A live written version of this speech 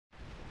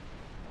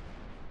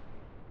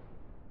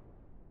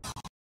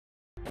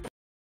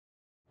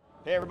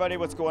Hey everybody,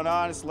 what's going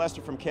on? It's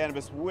Lester from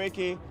Cannabis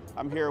Wiki.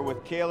 I'm here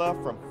with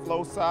Kayla from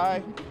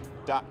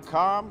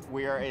flowsci.com.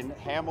 We are in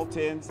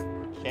Hamilton's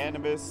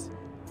Cannabis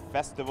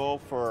Festival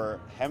for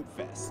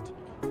Hempfest.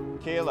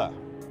 Kayla,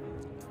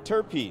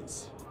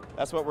 terpenes.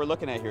 That's what we're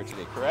looking at here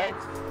today, correct?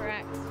 Yes,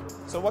 correct.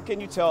 So what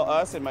can you tell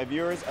us and my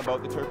viewers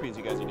about the terpenes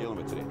you guys are dealing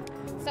with today?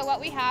 So what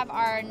we have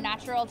are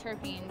natural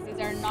terpenes. These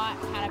are not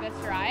cannabis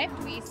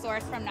derived. We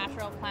source from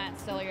natural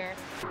plants, so your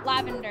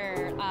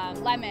lavender,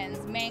 lemons,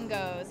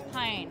 mangoes,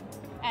 pine,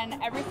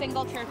 and every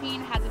single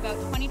terpene has about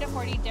 20 to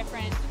 40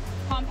 different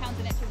compounds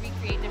in it to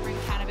recreate different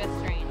cannabis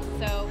strains.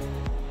 So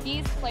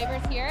these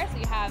flavors here, so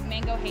you have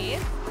mango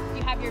haze,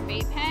 you have your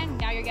vape pen,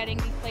 now you're getting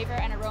the flavor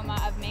and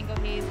aroma of mango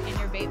haze in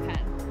your vape pen.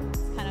 It's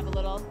kind of a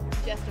little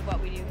gist of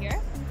what we do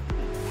here.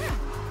 Yeah.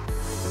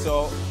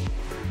 So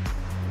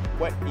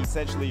what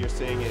essentially you're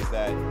saying is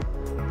that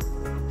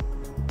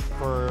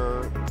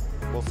for,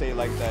 we'll say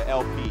like the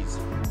LPs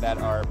that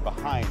are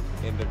behind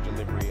in the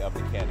delivery of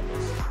the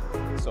cannabis,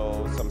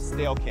 so some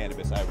stale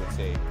cannabis I would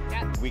say,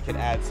 Yep. we can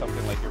add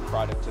something like your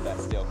product to that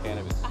stale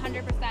cannabis.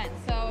 100%.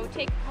 So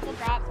take a couple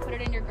drops, put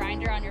it in your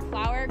grinder on your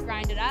flower,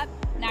 grind it up.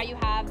 Now you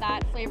have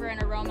that flavor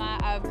and aroma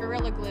of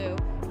Gorilla Glue.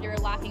 You're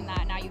lacking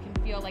that. Now you can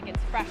feel like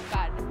it's fresh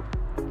bud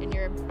in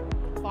your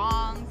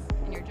bongs,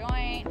 in your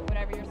joint,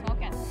 whatever you're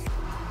smoking.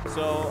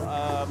 So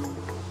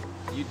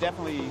you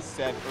definitely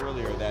said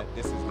earlier that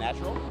this is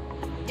natural?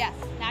 Yes,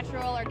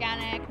 natural,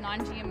 organic,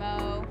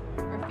 non-GMO,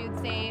 we're food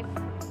safe.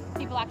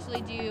 People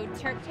actually do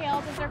terp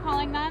tails as they're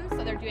calling them,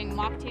 so they're doing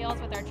mocktails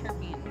with our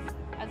terpenes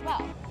as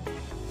well.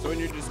 So in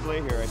your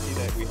display here, I see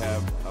that we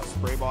have a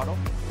spray bottle.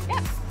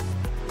 Yep.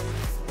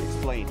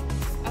 Explain.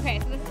 Okay,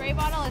 so the spray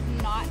bottle is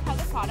not how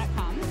the product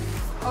comes.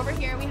 Over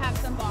here we have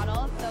some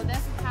bottles, so this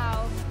is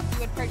how you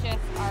would purchase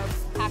our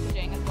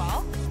packaging as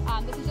well.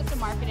 This is just a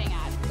marketing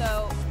ad.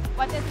 So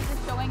what this is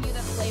showing you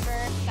the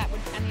flavor that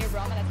would and the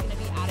aroma that's going to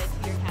be added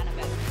to your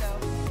cannabis. So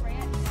spray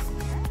it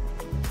here.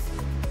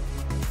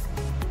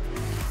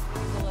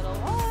 A little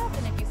whoop,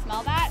 and if you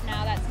smell that,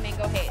 now that's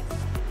mango haze.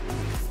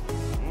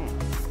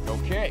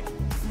 Okay,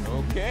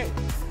 okay.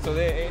 So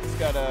it's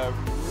got a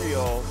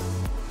real,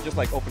 just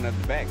like opening up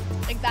the bag.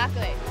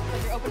 Exactly. So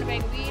if you're opening a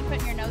bag of weed,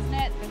 putting your nose in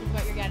it, this is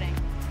what you're getting.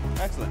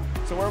 Excellent.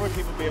 So where would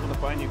people be able to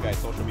find you guys,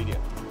 social media?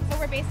 So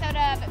we're based out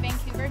of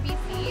Vancouver,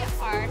 BC.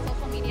 Our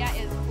social media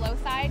is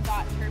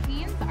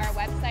flowsci.terpenes. Our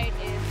website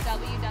is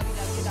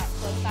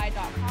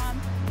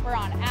www.flowsci.com. We're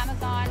on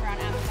Amazon,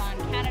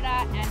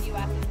 Canada, and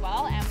US as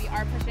well, and we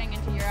are pushing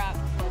into Europe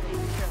slowly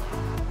and surely.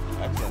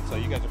 Excellent. So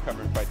you guys are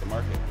covering quite the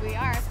market. We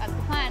are, that's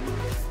the plan.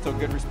 So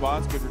good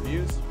response, good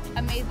reviews?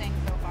 Amazing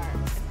so far.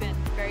 It's been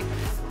very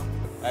successful.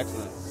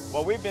 Excellent.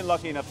 Well, we've been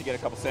lucky enough to get a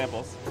couple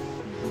samples.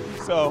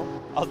 So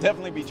I'll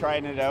definitely be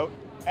trying it out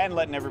and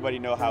letting everybody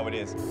know how it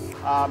is.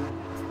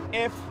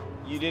 If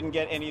you didn't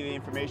get any of the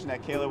information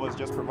that Kayla was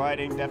just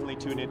providing, definitely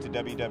tune in to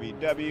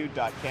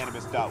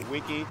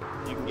www.cannabis.wiki. You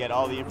can get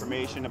all the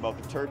information about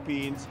the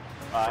terpenes,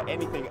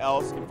 anything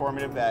else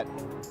informative that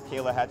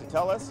Kayla had to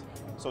tell us.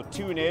 So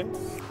tune in,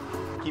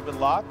 keep it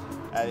locked.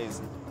 That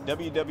is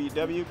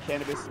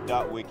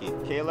www.cannabis.wiki.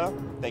 Kayla,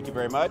 thank you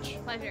very much.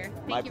 Pleasure.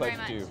 My Thank you very pleasure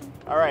much. too.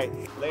 All right,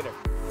 later.